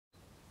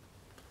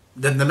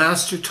Then the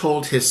master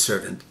told his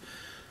servant,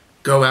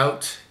 "Go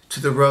out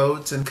to the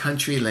roads and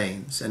country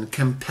lanes and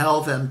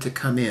compel them to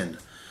come in,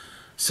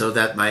 so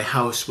that my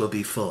house will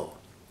be full.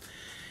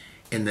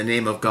 In the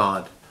name of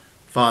God,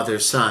 Father,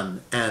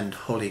 Son, and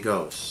Holy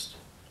Ghost.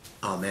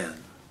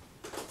 Amen."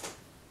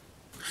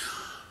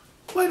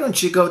 "Why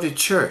don't you go to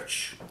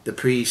church?" the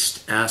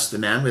priest asked the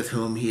man with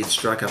whom he had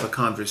struck up a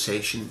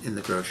conversation in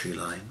the grocery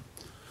line.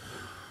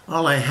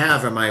 "All I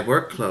have are my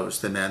work clothes,"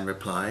 the man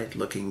replied,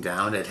 looking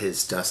down at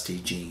his dusty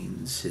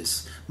jeans,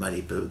 his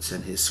muddy boots,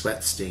 and his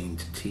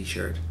sweat-stained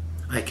t-shirt.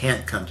 "I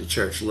can't come to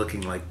church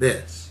looking like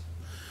this."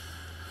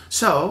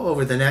 So,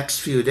 over the next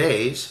few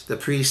days, the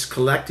priest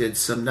collected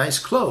some nice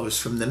clothes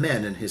from the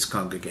men in his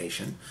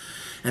congregation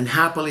and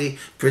happily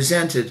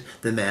presented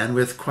the man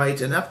with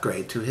quite an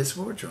upgrade to his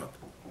wardrobe.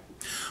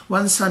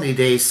 One sunny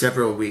day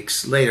several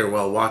weeks later,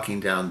 while walking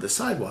down the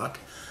sidewalk,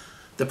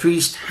 the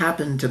priest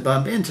happened to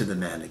bump into the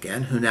man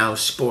again, who now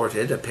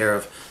sported a pair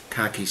of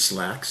khaki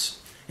slacks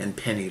and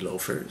penny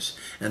loafers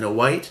and a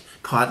white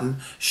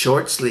cotton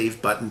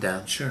short-sleeve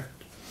button-down shirt.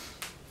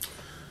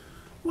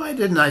 "Why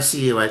didn't I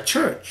see you at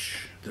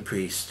church?" the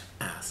priest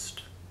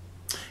asked.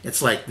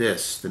 "It's like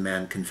this," the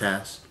man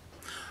confessed.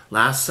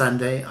 "Last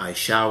Sunday I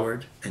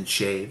showered and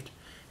shaved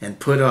and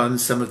put on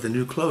some of the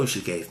new clothes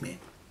you gave me.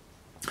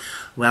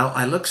 Well,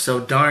 I looked so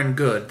darn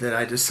good that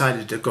I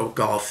decided to go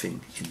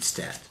golfing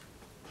instead."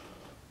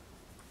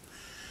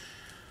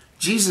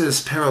 Jesus'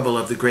 parable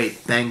of the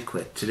great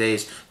banquet,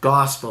 today's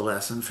gospel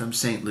lesson from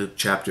St. Luke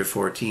chapter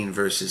 14,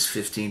 verses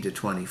 15 to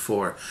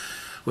 24,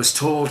 was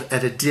told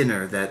at a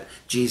dinner that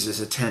Jesus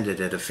attended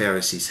at a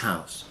Pharisee's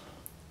house.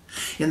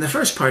 In the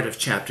first part of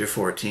chapter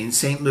 14,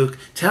 St. Luke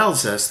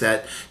tells us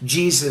that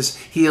Jesus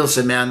heals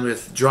a man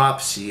with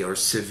dropsy or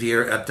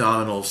severe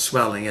abdominal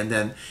swelling, and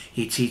then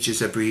he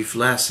teaches a brief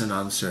lesson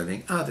on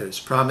serving others,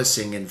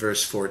 promising in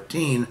verse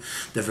 14,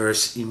 the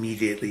verse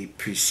immediately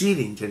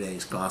preceding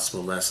today's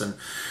gospel lesson,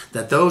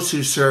 that those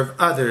who serve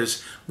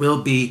others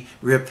will be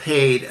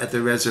repaid at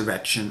the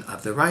resurrection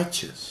of the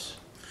righteous.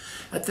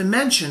 At the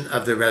mention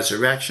of the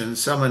resurrection,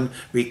 someone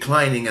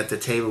reclining at the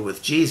table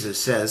with Jesus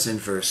says in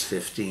verse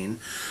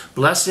 15,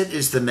 "Blessed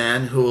is the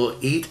man who will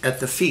eat at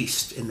the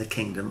feast in the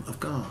kingdom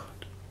of God."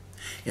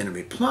 In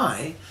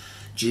reply,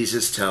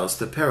 Jesus tells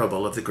the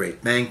parable of the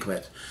great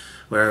banquet,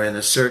 wherein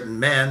a certain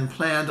man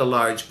planned a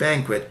large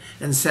banquet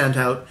and sent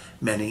out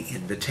many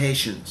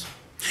invitations.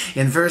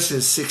 In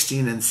verses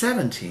 16 and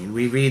 17,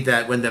 we read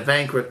that when the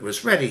banquet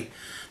was ready,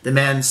 the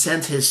man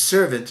sent his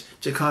servant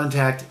to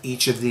contact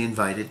each of the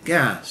invited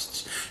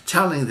guests,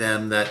 telling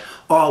them that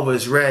all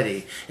was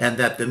ready and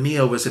that the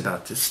meal was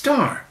about to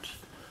start.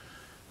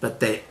 But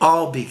they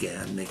all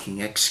began making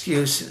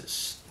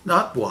excuses.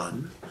 Not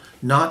one,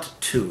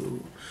 not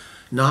two,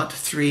 not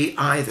three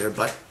either,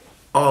 but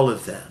all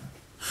of them.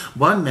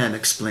 One man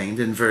explained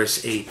in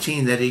verse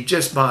 18 that he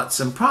just bought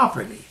some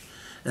property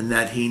and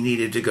that he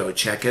needed to go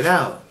check it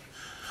out.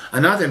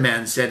 Another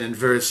man said in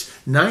verse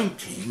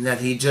 19 that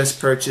he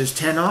just purchased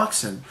 10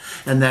 oxen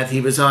and that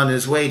he was on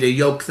his way to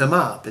yoke them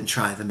up and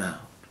try them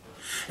out.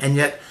 And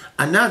yet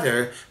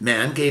another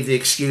man gave the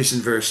excuse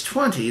in verse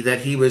 20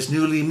 that he was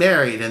newly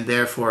married and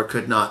therefore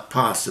could not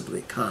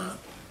possibly come.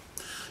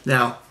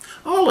 Now,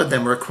 all of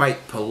them were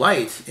quite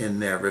polite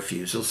in their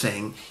refusal,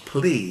 saying,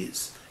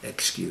 "Please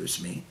excuse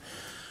me."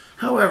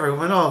 However,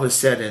 when all was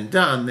said and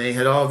done, they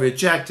had all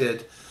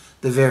rejected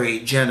the very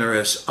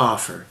generous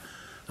offer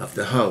of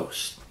the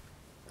host.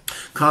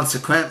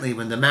 Consequently,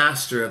 when the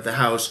master of the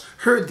house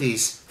heard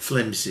these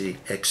flimsy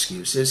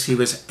excuses, he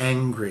was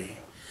angry.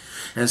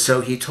 And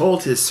so he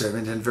told his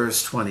servant in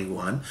verse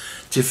 21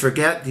 to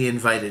forget the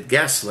invited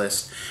guest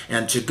list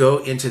and to go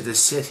into the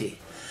city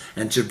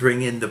and to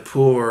bring in the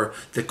poor,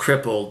 the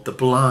crippled, the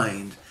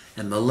blind,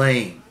 and the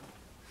lame.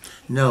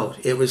 Note,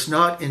 it was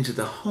not into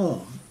the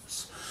homes,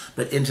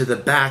 but into the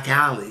back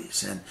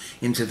alleys and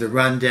into the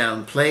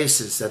run-down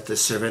places that the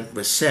servant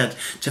was sent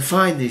to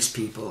find these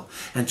people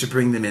and to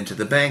bring them into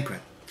the banquet.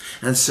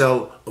 And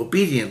so,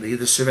 obediently,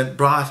 the servant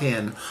brought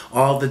in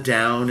all the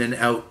down and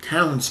out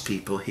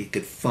townspeople he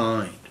could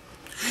find.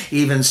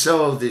 Even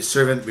so, the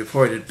servant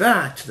reported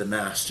back to the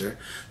master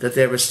that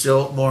there was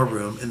still more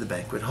room in the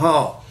banquet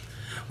hall.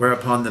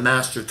 Whereupon the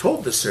master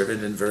told the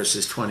servant in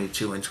verses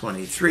 22 and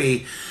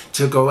 23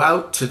 to go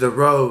out to the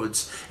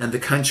roads and the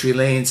country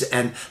lanes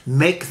and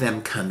make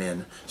them come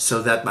in,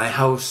 so that my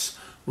house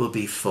will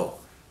be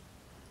full.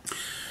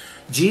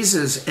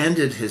 Jesus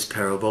ended his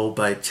parable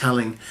by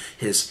telling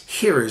his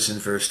hearers in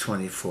verse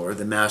 24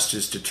 the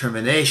master's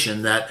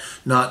determination that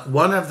not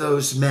one of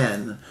those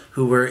men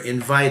who were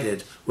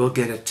invited will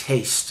get a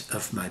taste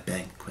of my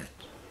banquet.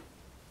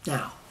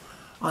 Now,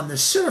 on the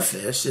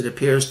surface, it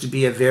appears to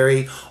be a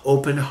very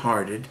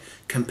open-hearted,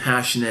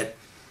 compassionate,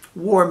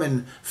 warm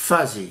and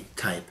fuzzy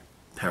type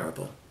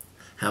parable.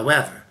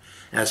 However,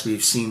 as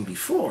we've seen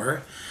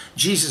before,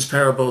 Jesus'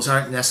 parables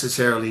aren't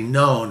necessarily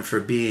known for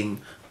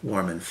being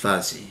warm and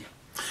fuzzy.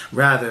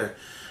 Rather,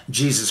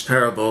 Jesus'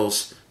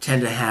 parables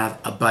tend to have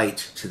a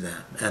bite to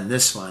them, and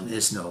this one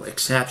is no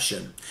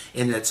exception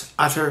in its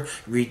utter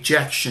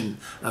rejection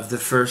of the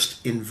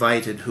first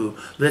invited, who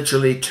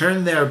literally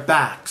turned their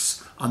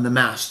backs on the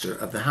master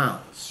of the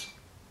house.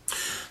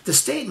 The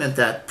statement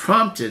that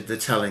prompted the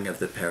telling of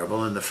the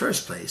parable in the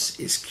first place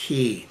is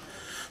key.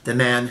 The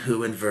man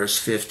who, in verse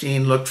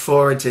 15, looked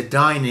forward to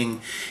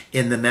dining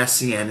in the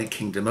Messianic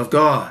kingdom of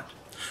God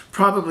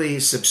probably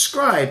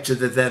subscribed to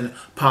the then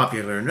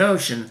popular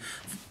notion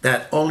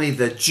that only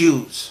the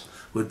Jews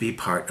would be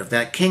part of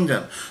that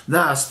kingdom.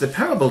 Thus, the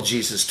parable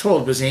Jesus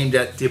told was aimed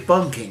at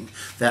debunking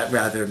that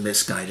rather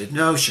misguided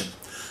notion.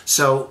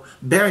 So,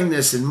 bearing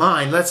this in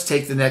mind, let's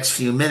take the next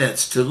few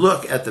minutes to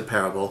look at the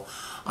parable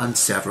on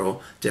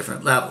several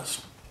different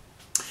levels.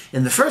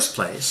 In the first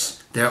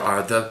place, there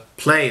are the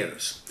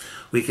players.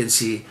 We can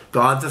see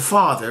God the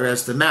Father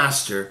as the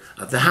master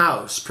of the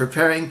house,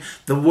 preparing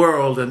the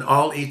world and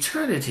all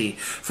eternity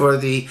for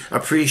the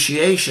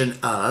appreciation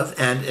of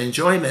and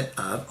enjoyment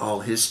of all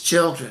his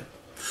children.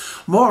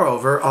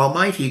 Moreover,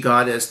 Almighty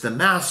God as the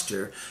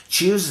master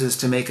chooses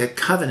to make a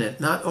covenant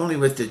not only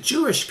with the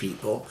Jewish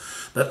people,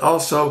 but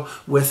also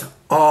with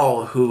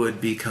all who would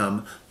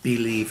become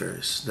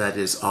believers, that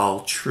is,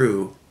 all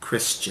true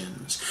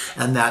Christians,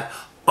 and that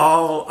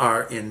all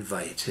are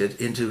invited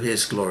into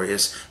his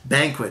glorious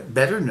banquet,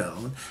 better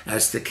known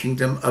as the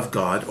kingdom of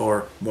God,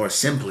 or more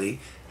simply,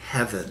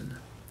 heaven.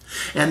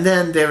 And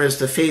then there is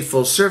the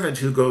faithful servant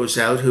who goes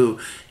out, who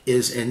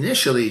is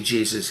initially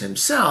Jesus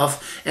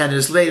himself and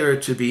is later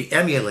to be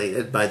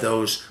emulated by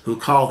those who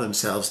call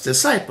themselves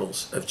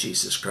disciples of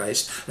Jesus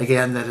Christ.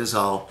 Again, that is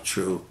all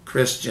true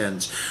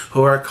Christians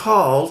who are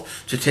called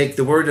to take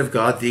the word of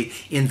God, the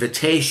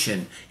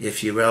invitation,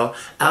 if you will,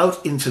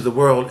 out into the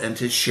world and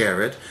to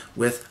share it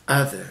with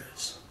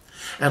others.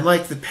 And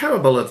like the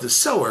parable of the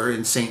sower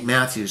in St.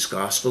 Matthew's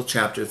Gospel,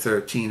 chapter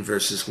 13,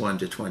 verses 1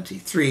 to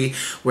 23,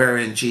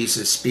 wherein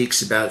Jesus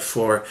speaks about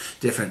 4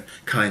 different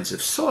kinds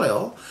of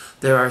soil,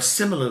 there are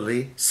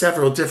similarly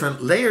several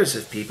different layers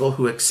of people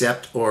who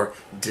accept or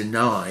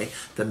deny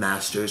the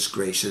Master's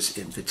gracious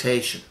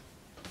invitation.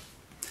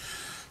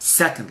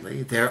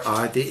 Secondly, there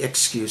are the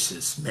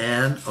excuses.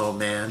 Man, oh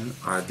man,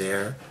 are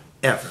there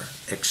ever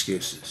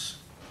excuses.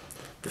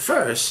 The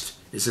first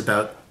is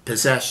about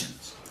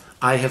possessions.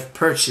 I have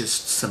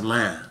purchased some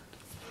land.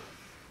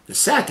 The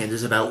second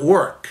is about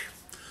work.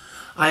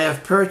 I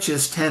have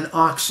purchased 10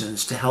 oxen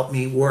to help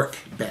me work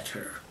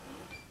better.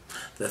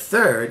 The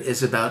third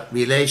is about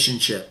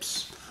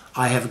relationships.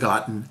 I have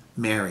gotten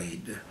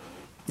married.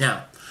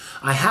 Now,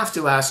 I have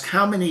to ask,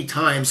 how many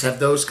times have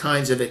those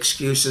kinds of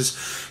excuses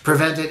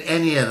prevented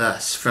any of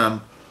us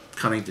from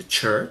coming to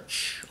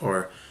church,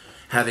 or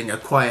having a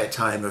quiet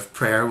time of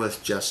prayer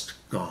with just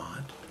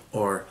God,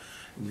 or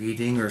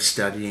reading or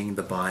studying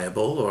the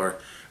Bible, or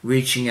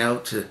reaching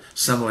out to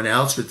someone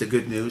else with the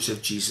good news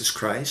of Jesus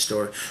Christ,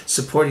 or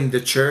supporting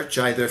the church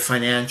either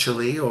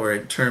financially or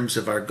in terms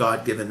of our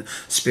God-given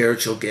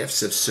spiritual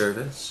gifts of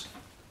service?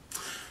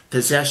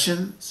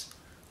 Possessions,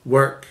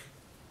 work,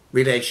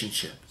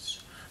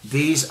 relationships.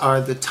 These are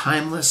the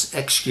timeless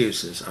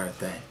excuses, aren't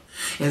they?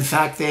 In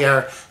fact, they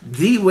are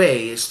the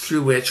ways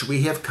through which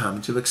we have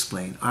come to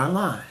explain our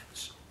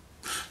lives.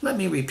 Let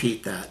me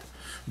repeat that.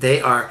 They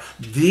are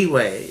the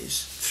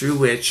ways through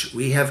which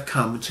we have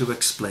come to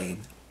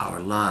explain our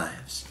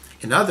lives.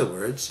 In other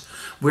words,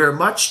 we're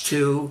much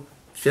too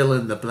fill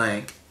in the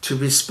blank to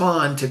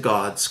respond to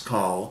God's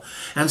call.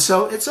 And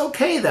so it's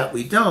okay that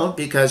we don't,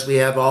 because we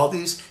have all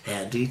these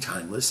handy,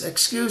 timeless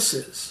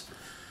excuses.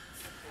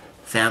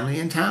 Family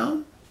in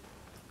town?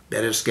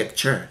 Better skip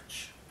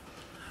church.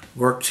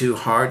 Worked too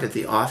hard at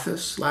the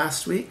office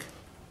last week?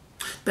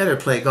 Better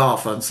play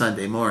golf on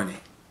Sunday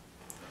morning.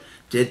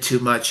 Did too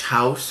much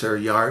house or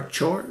yard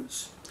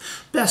chores?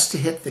 Best to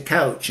hit the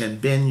couch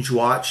and binge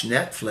watch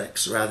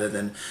Netflix rather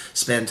than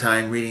spend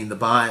time reading the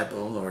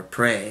Bible or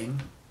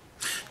praying.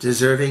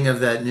 Deserving of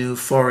that new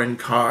foreign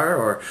car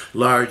or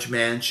large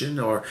mansion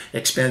or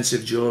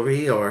expensive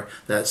jewelry or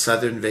that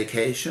southern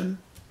vacation?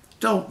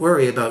 Don't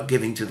worry about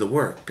giving to the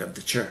work of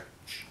the church.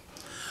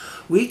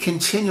 We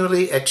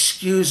continually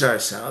excuse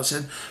ourselves,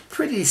 and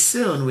pretty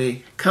soon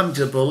we come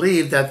to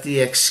believe that the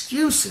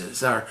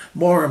excuses are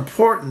more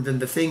important than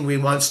the thing we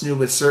once knew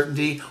with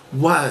certainty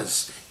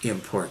was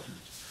important.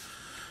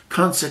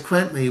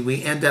 Consequently,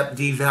 we end up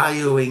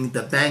devaluing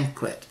the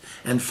banquet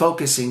and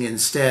focusing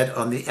instead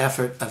on the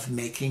effort of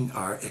making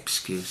our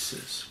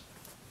excuses.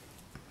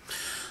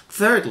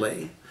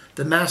 Thirdly,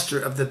 the master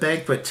of the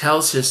banquet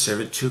tells his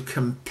servant to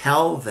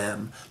compel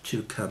them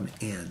to come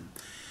in.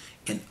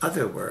 In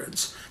other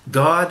words,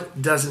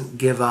 God doesn't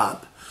give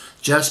up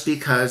just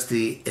because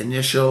the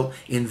initial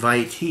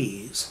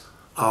invitees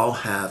all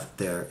have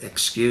their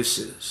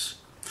excuses.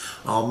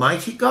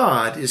 Almighty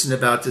God isn't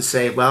about to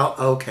say, well,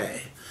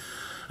 okay,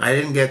 I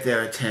didn't get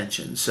their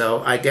attention,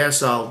 so I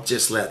guess I'll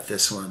just let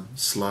this one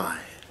slide.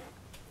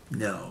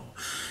 No,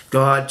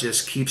 God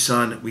just keeps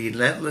on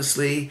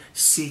relentlessly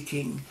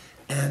seeking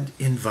and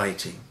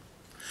inviting.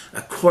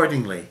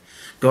 Accordingly,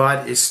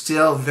 God is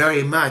still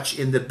very much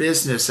in the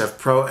business of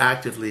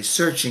proactively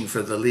searching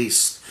for the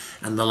least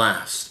and the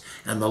last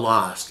and the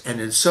lost. And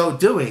in so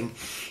doing,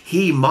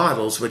 he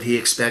models what he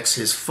expects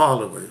his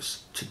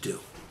followers to do.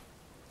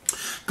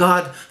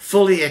 God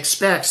fully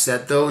expects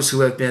that those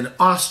who have been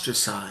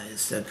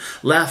ostracized and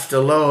left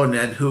alone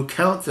and who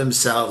count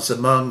themselves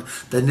among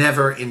the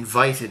never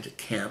invited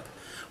camp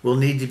will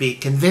need to be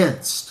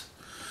convinced.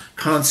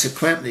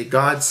 Consequently,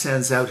 God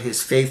sends out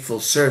his faithful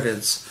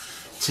servants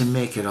to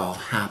make it all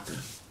happen.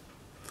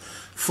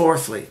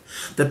 Fourthly,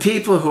 the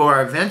people who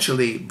are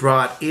eventually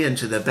brought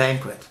into the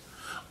banquet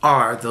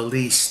are the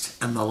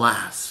least and the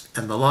last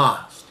and the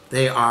lost.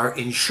 They are,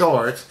 in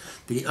short,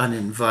 the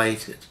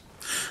uninvited.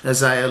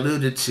 As I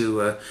alluded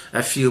to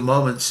a few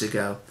moments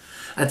ago,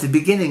 at the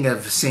beginning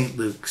of St.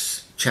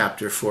 Luke's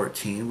chapter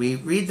 14, we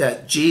read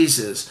that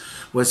Jesus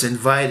was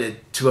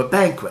invited to a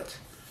banquet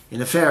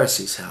in a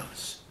Pharisee's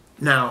house.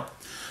 Now,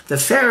 the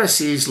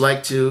Pharisees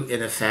like to,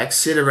 in effect,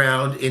 sit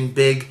around in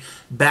big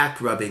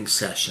back-rubbing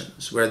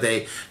sessions where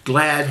they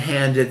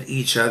glad-handed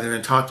each other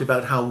and talked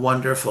about how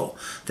wonderful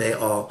they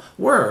all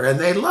were. And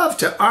they loved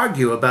to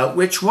argue about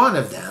which one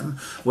of them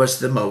was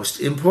the most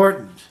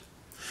important.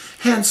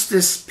 Hence,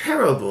 this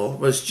parable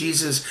was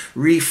Jesus'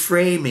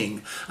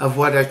 reframing of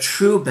what a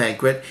true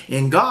banquet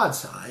in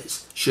God's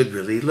eyes should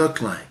really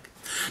look like.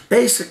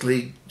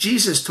 Basically,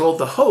 Jesus told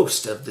the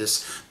host of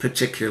this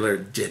particular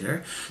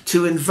dinner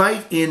to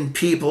invite in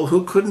people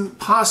who couldn't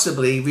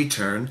possibly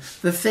return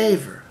the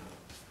favor.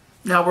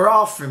 Now, we're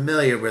all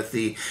familiar with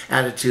the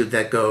attitude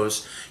that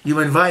goes, "You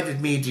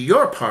invited me to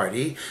your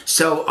party,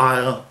 so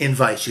I'll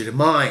invite you to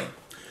mine."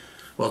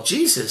 Well,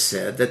 Jesus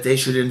said that they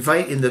should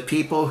invite in the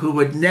people who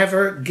would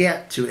never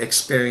get to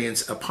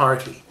experience a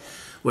party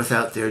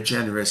without their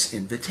generous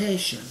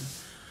invitation.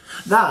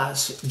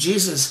 Thus,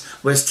 Jesus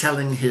was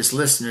telling his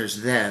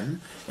listeners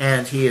then,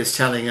 and he is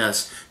telling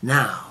us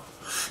now,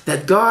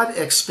 that God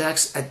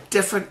expects a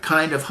different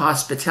kind of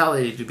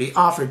hospitality to be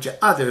offered to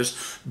others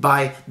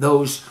by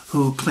those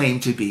who claim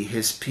to be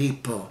his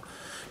people,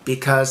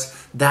 because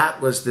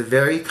that was the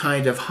very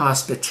kind of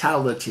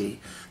hospitality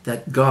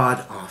that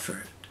God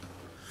offered.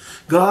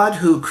 God,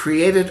 who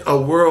created a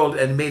world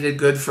and made it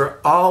good for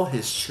all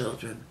his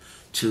children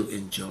to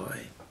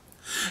enjoy.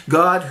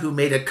 God, who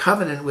made a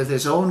covenant with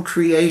his own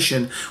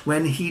creation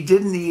when he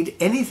didn't need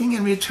anything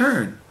in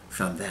return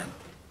from them.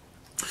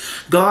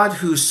 God,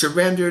 who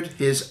surrendered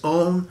his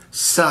own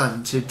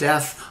Son to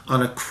death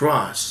on a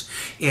cross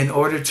in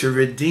order to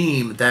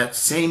redeem that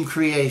same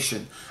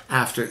creation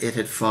after it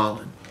had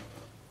fallen.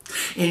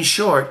 In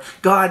short,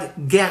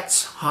 God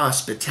gets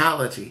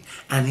hospitality,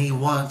 and he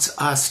wants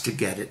us to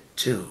get it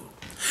too.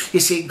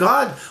 You see,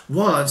 God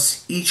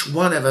wants each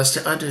one of us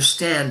to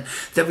understand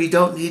that we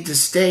don't need to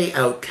stay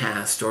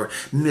outcast or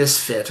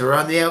misfit or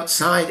on the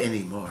outside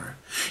anymore.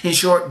 In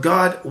short,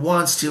 God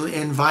wants to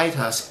invite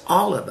us,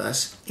 all of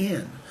us,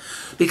 in.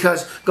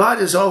 Because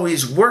God is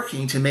always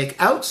working to make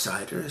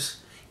outsiders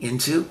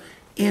into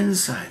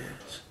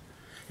insiders.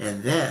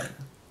 And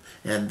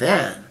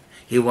then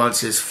he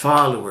wants his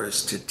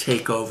followers to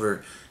take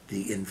over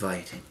the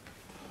inviting.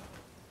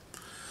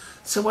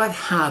 So what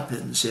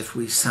happens if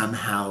we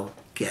somehow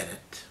get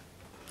it?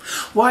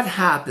 What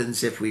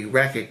happens if we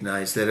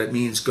recognize that it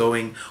means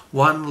going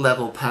one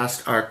level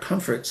past our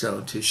comfort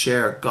zone to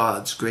share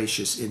God's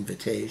gracious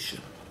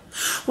invitation?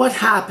 What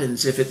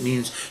happens if it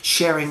means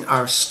sharing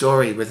our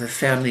story with a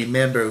family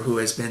member who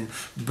has been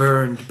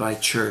burned by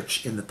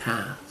church in the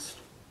past?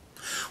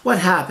 What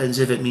happens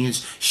if it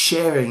means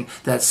sharing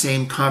that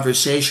same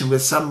conversation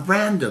with some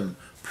random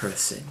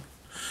person,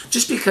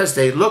 just because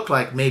they look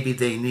like maybe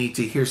they need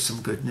to hear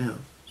some good news?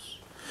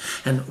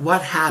 And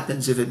what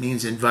happens if it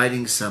means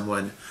inviting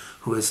someone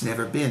who has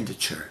never been to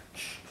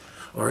church,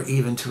 or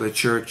even to a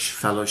church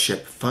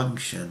fellowship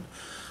function,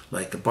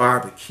 like a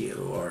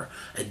barbecue, or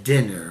a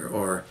dinner,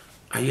 or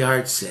a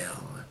yard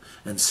sale,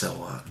 and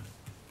so on?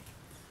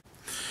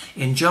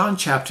 In John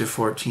chapter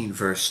 14,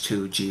 verse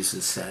 2,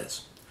 Jesus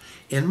says,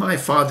 "In my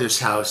Father's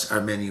house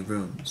are many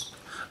rooms.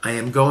 I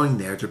am going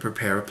there to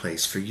prepare a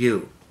place for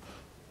you."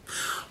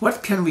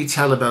 What can we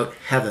tell about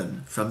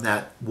heaven from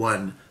that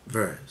one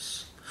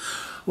verse?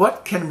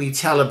 What can we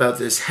tell about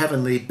this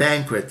heavenly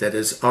banquet that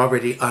is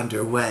already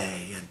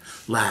underway and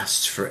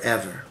lasts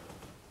forever?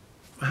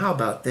 How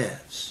about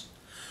this?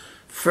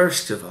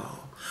 First of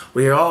all,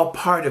 we are all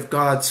part of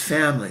God's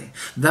family.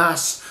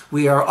 Thus,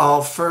 we are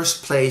all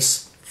first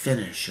place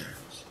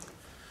finishers.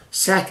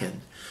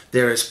 Second,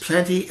 there is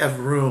plenty of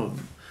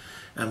room,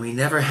 and we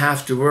never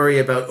have to worry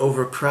about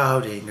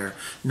overcrowding or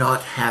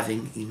not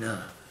having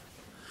enough.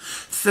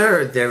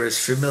 Third, there is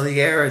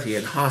familiarity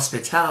and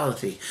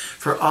hospitality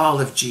for all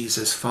of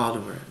Jesus'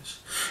 followers,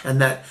 and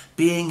that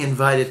being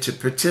invited to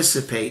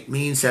participate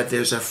means that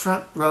there's a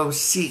front row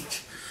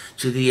seat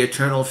to the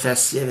eternal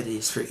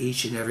festivities for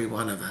each and every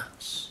one of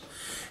us.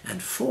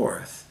 And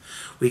fourth,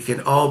 we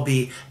can all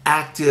be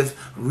active,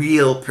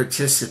 real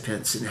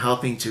participants in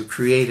helping to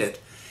create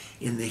it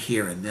in the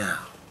here and now.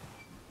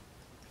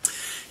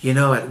 You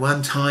know, at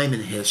one time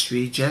in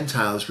history,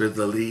 Gentiles were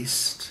the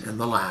least and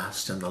the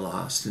last and the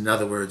lost. In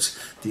other words,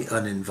 the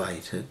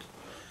uninvited.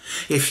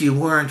 If you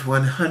weren't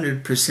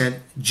 100%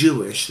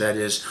 Jewish, that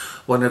is,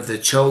 one of the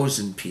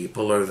chosen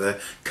people or the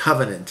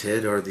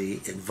covenanted or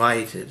the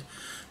invited,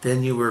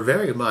 then you were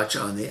very much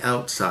on the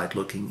outside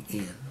looking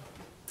in.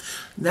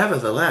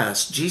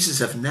 Nevertheless,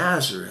 Jesus of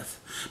Nazareth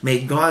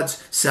made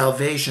God's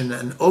salvation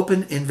an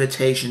open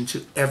invitation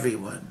to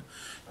everyone,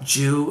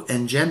 Jew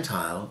and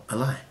Gentile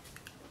alike.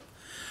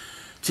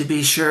 To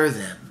be sure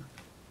then,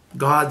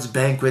 God's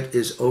banquet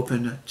is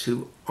open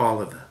to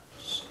all of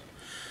us.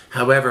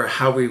 However,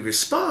 how we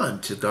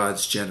respond to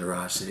God's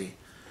generosity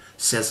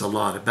says a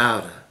lot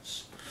about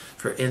us.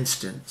 For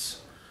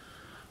instance,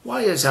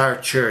 why is our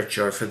church,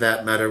 or for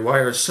that matter, why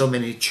are so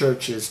many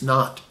churches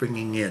not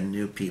bringing in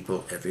new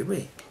people every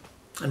week?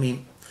 I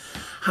mean,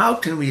 how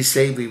can we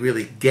say we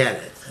really get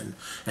it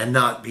and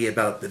not be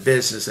about the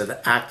business of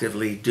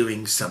actively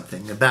doing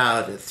something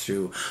about it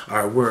through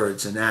our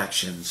words and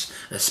actions?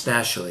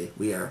 Especially,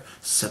 we are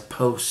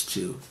supposed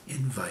to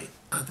invite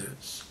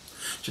others,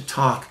 to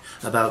talk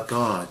about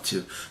God,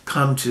 to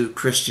come to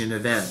Christian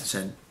events,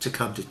 and to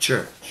come to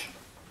church.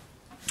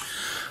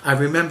 I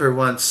remember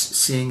once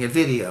seeing a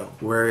video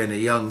wherein a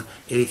young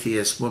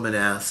atheist woman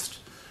asked,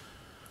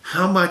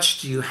 "How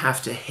much do you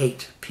have to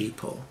hate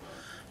people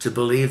to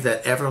believe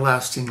that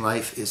everlasting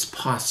life is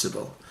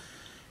possible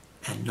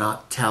and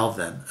not tell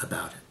them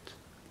about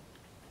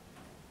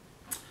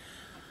it?"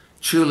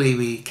 Truly,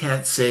 we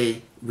can't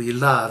say we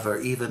love or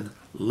even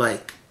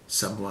like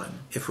someone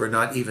if we're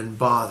not even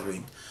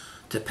bothering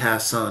to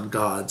pass on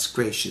God's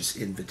gracious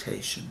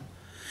invitation.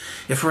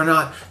 If we're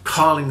not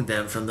calling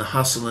them from the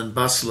hustle and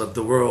bustle of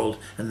the world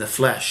and the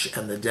flesh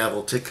and the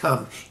devil to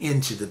come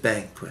into the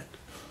banquet.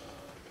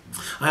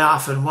 I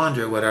often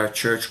wonder what our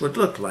church would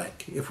look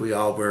like if we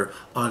all were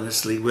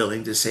honestly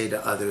willing to say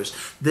to others,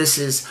 "This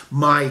is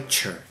my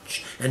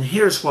church, and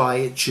here's why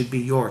it should be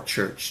your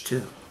church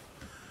too."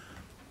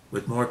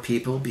 Would more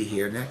people be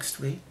here next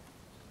week?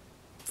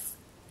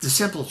 The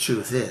simple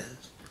truth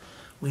is,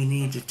 we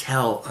need to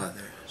tell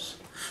others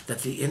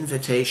that the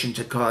invitation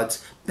to God's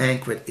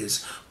banquet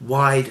is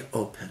wide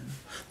open,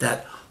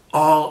 that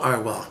all are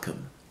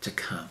welcome to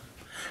come,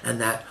 and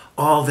that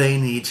all they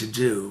need to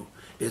do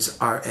is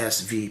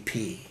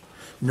RSVP.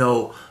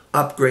 No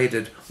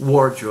upgraded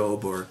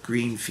wardrobe or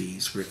green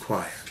fees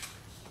required.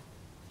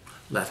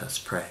 Let us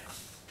pray.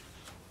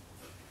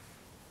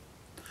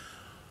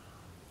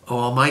 O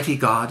Almighty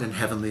God and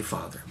Heavenly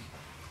Father,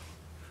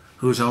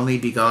 whose only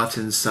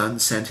begotten Son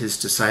sent his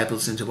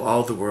disciples into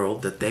all the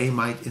world that they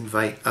might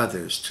invite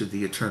others to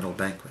the eternal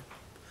banquet.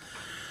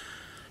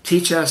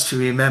 Teach us to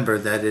remember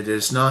that it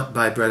is not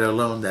by bread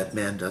alone that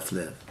man doth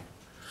live,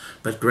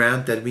 but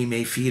grant that we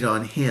may feed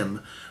on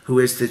him who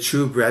is the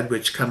true bread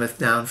which cometh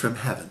down from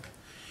heaven,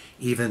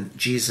 even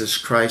Jesus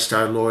Christ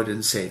our Lord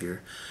and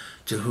Saviour,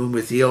 to whom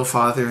with thee, O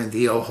Father, and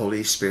thee, O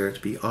Holy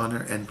Spirit, be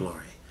honor and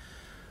glory,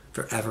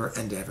 forever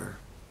and ever.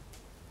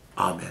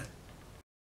 Amen.